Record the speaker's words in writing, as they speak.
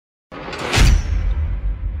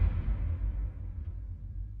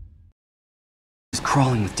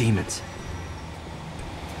crawling with demons.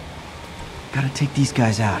 Gotta take these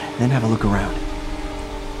guys out, then have a look around.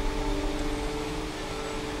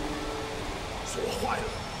 锁坏了，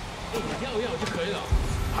要就可以了，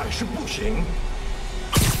还是不行。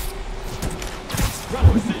让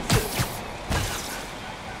我试一次。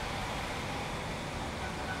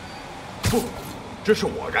不，这是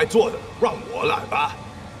我该做的，让我来吧。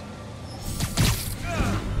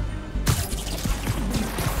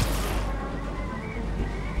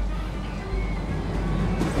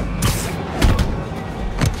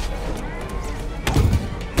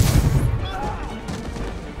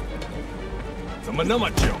 怎么那么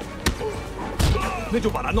久？那就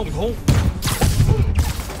把它弄通。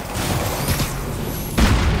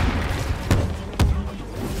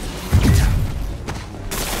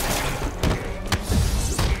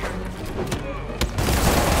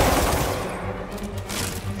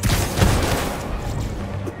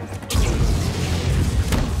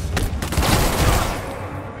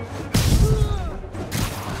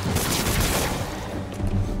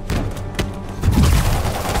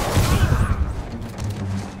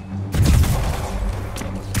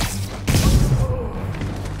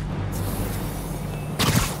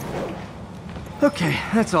Okay,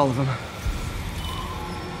 that's all of them.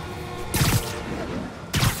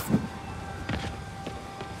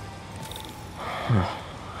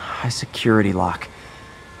 High security lock.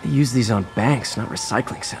 They use these on banks, not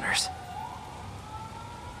recycling centers.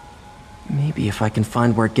 Maybe if I can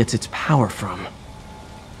find where it gets its power from.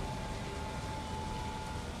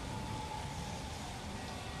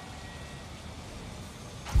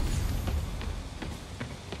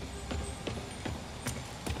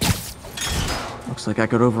 Looks like I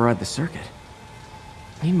could override the circuit.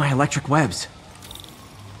 Need my electric webs.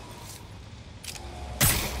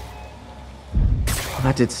 Well,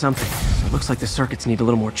 that did something. So it looks like the circuits need a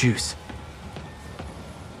little more juice.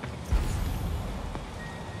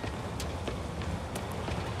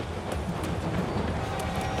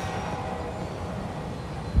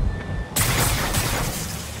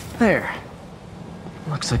 There.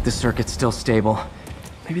 Looks like the circuit's still stable.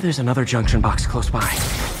 Maybe there's another junction box close by.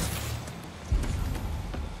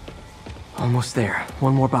 Almost there.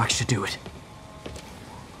 One more box should do it.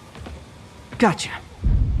 Gotcha.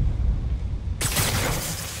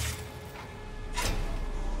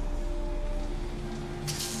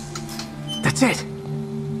 That's it!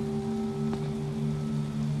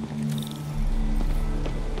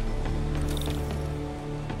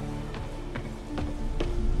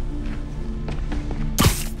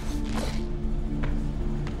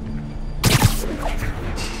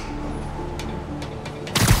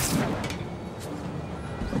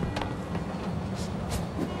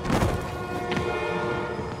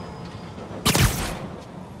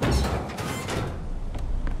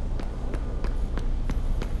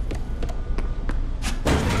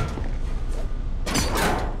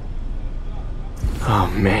 Oh,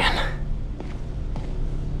 man.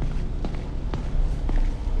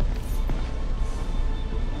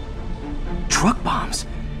 Truck bombs?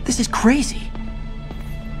 This is crazy.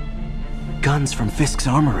 Guns from Fisk's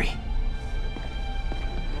armory.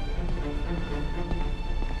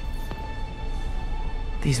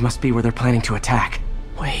 These must be where they're planning to attack.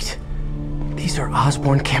 Wait. These are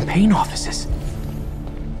Osborn campaign offices.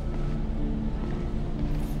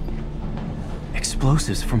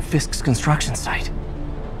 Explosives from Fisk's construction site.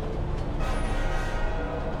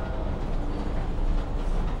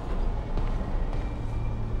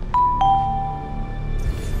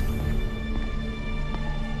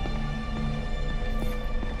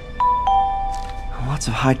 Lots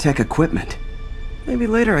of high-tech equipment. Maybe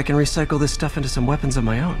later I can recycle this stuff into some weapons of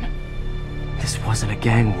my own. This wasn't a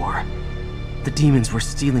gang war. The demons were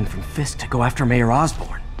stealing from Fisk to go after Mayor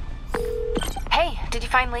Osborn. Hey, did you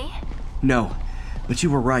find Lee? No, but you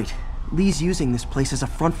were right. Lee's using this place as a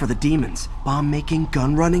front for the demons. Bomb-making,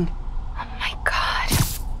 gun-running. Oh my god.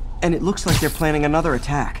 And it looks like they're planning another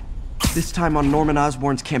attack. This time on Norman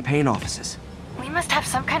Osborn's campaign offices. Lee must have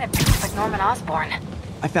some kind of beef with Norman Osborn.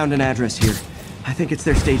 I found an address here. I think it's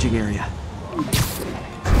their staging area.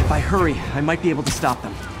 If I hurry, I might be able to stop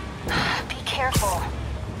them. Be careful.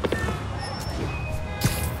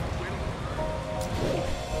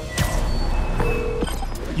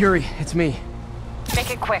 Yuri, it's me. Make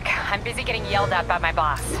it quick. I'm busy getting yelled at by my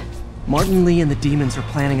boss. Martin Lee and the demons are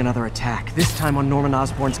planning another attack, this time on Norman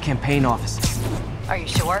Osborn's campaign offices. Are you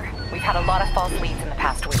sure? We've had a lot of false leads in the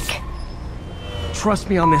past week. Trust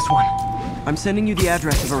me on this one. I'm sending you the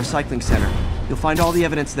address of a recycling center. You'll find all the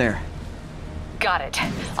evidence there. Got it.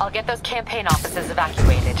 I'll get those campaign offices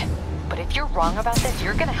evacuated. But if you're wrong about this,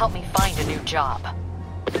 you're gonna help me find a new job.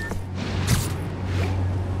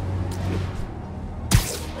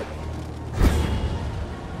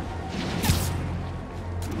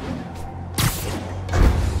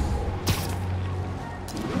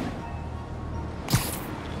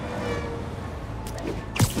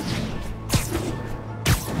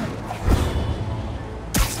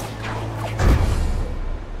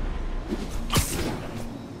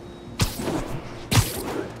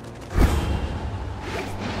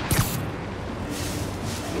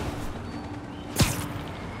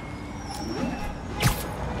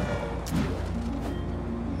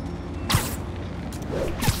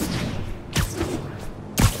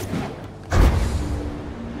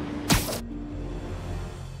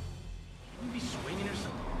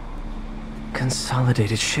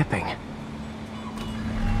 Consolidated shipping.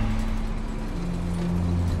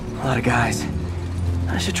 A lot of guys.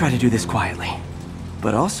 I should try to do this quietly,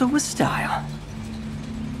 but also with style.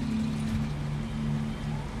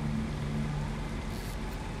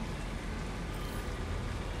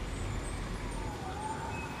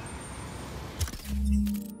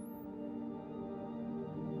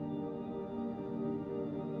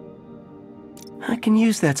 I can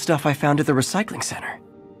use that stuff I found at the recycling center.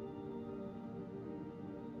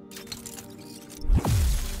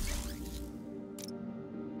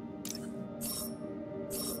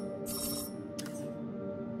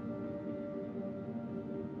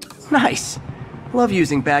 Nice. Love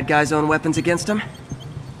using bad guys' own weapons against them.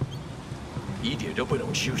 一点都不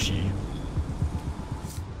能休息。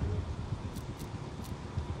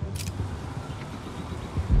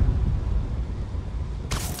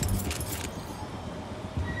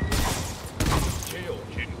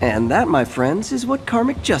And that, my friends, is what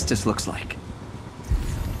karmic justice looks like.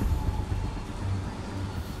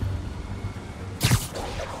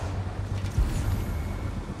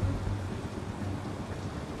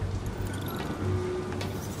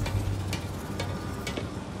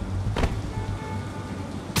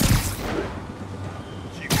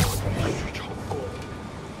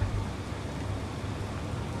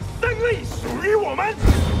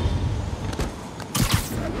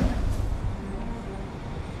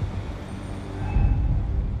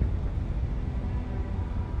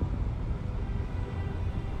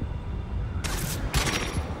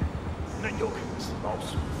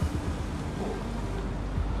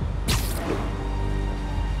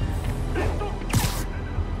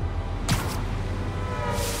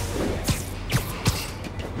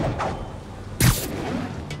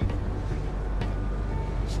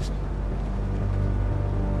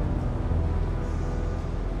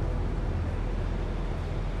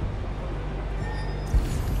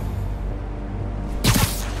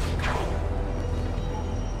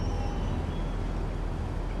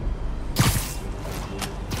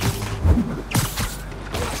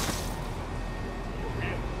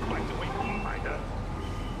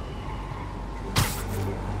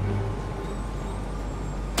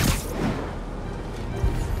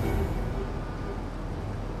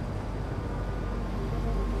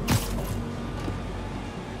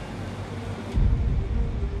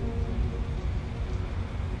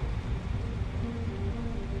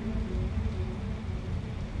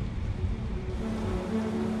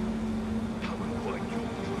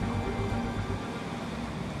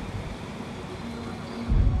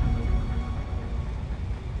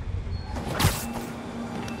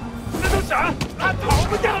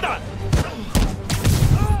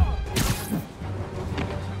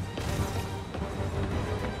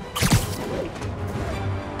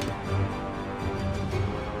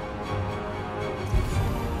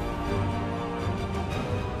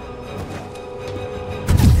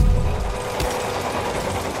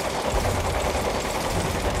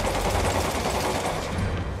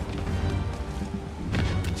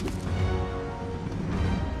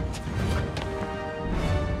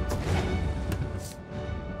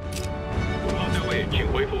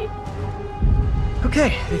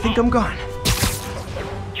 Okay, they think I'm gone.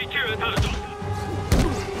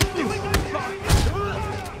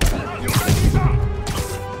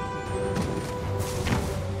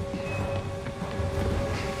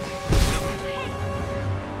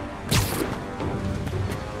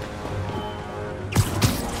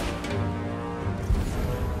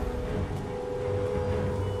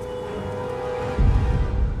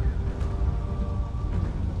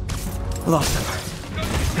 Lost them.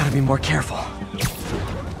 Gotta be more careful.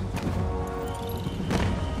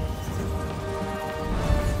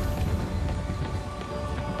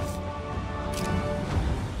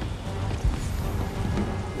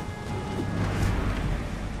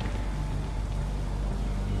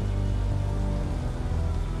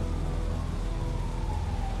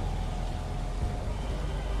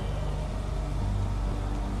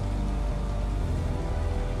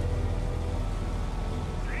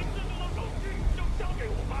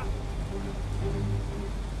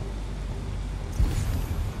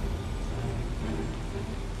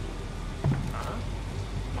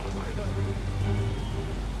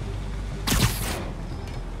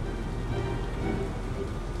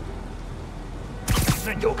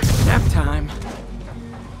 Nap time.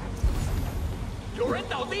 有人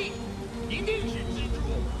倒地，一定是蜘蛛。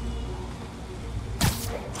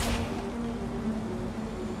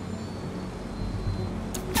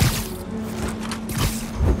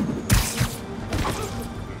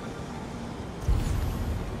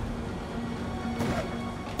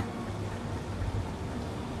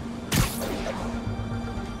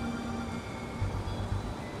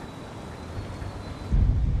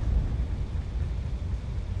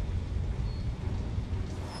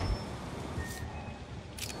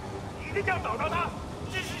一定要找到他，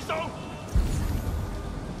继续搜。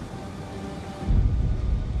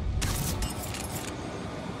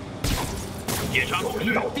检查口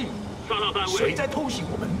令搞定，杀到单位。谁在偷袭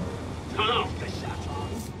我们？查到。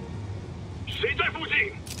谁在附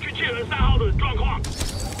近？去确认3号的状况。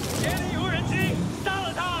前里无人机，杀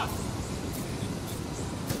了他。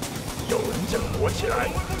有人正躲起来，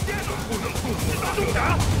不能顾及大众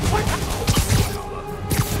打，快点！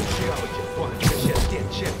需要剪断这些电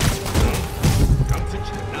线。刚之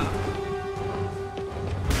前呢？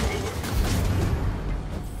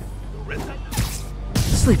有人在。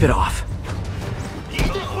Sleep it off.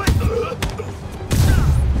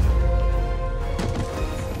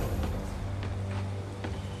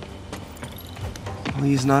 Well,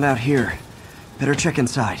 he's not out here. Better check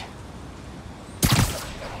inside.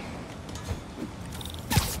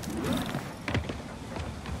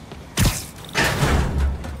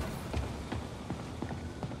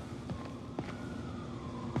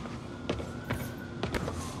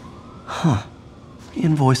 Huh.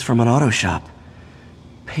 Invoice from an auto shop.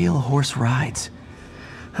 Pale Horse Rides.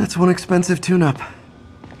 That's one expensive tune-up.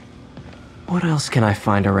 What else can I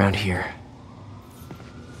find around here?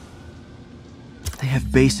 They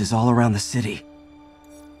have bases all around the city.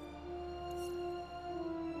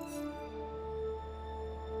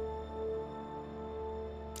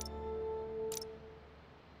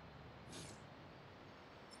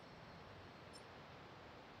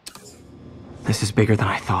 This is bigger than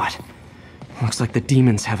I thought. Looks like the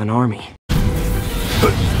demons have an army.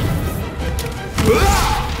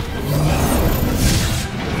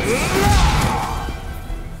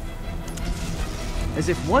 As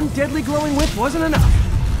if one deadly glowing whip wasn't enough.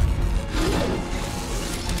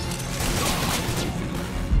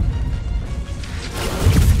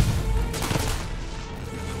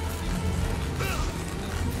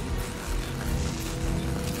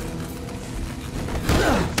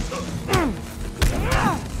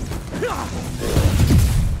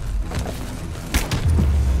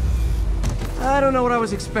 I don't know what I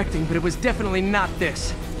was expecting, but it was definitely not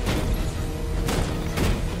this.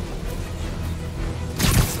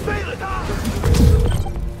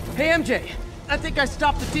 Hey MJ, I think I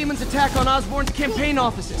stopped the demon's attack on Osborn's campaign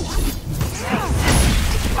offices.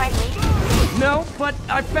 Find me? No, but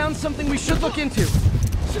I found something we should look into.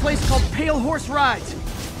 A place called Pale Horse Rides.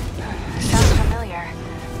 Sounds familiar.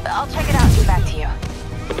 I'll check it out and get back to you.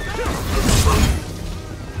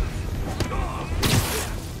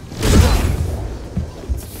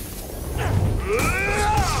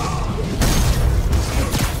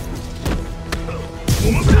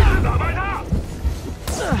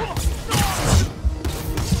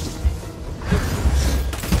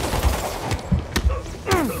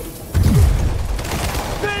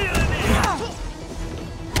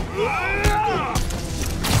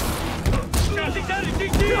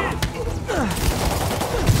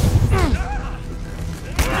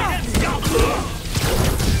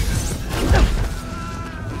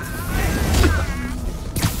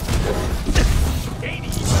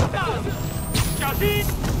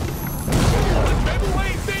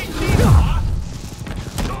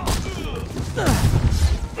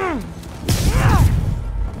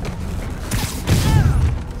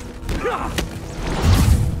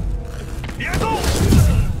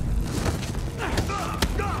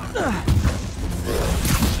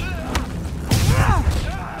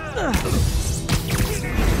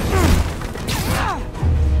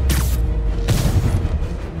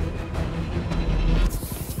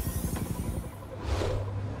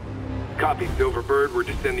 Copy, Silverbird. We're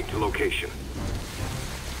descending to location.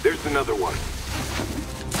 There's another one.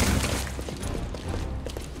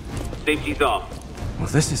 Safety's off. Well,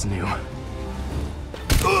 this is new.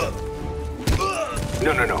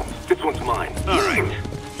 No. This one's mine. All right.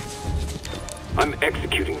 I'm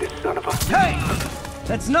executing this son of a... Hey!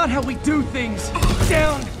 That's not how we do things!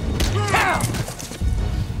 Down! Down!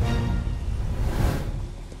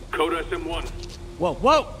 Code SM-1.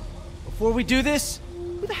 Whoa! Before we do this,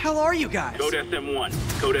 who the hell are you guys? Code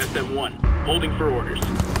SM-1. Code SM-1. Holding for orders.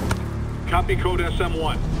 Copy Code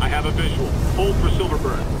SM-1. I have a visual. Hold for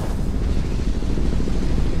Silverbird.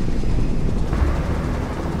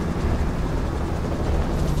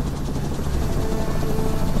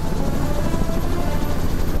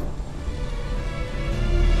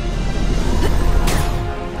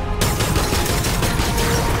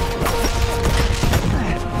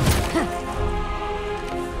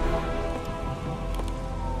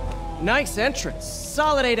 Nice entrance.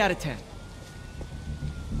 Solid 8 out of 10.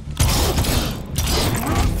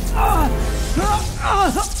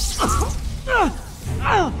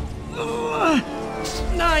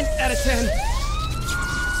 9 out of 10.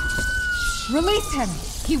 Release him!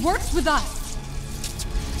 He works with us!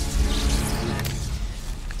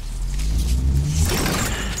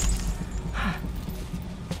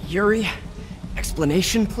 Yuri,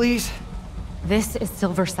 explanation, please? This is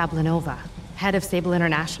Silver Sablinova, head of Sables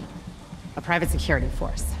International, a private security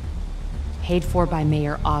force. Paid for by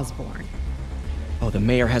Mayor Osborn. Oh, the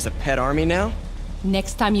mayor has a pet army now?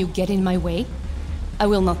 Next time you get in my way, I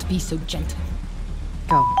will not be so gentle.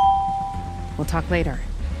 Go. We'll talk later.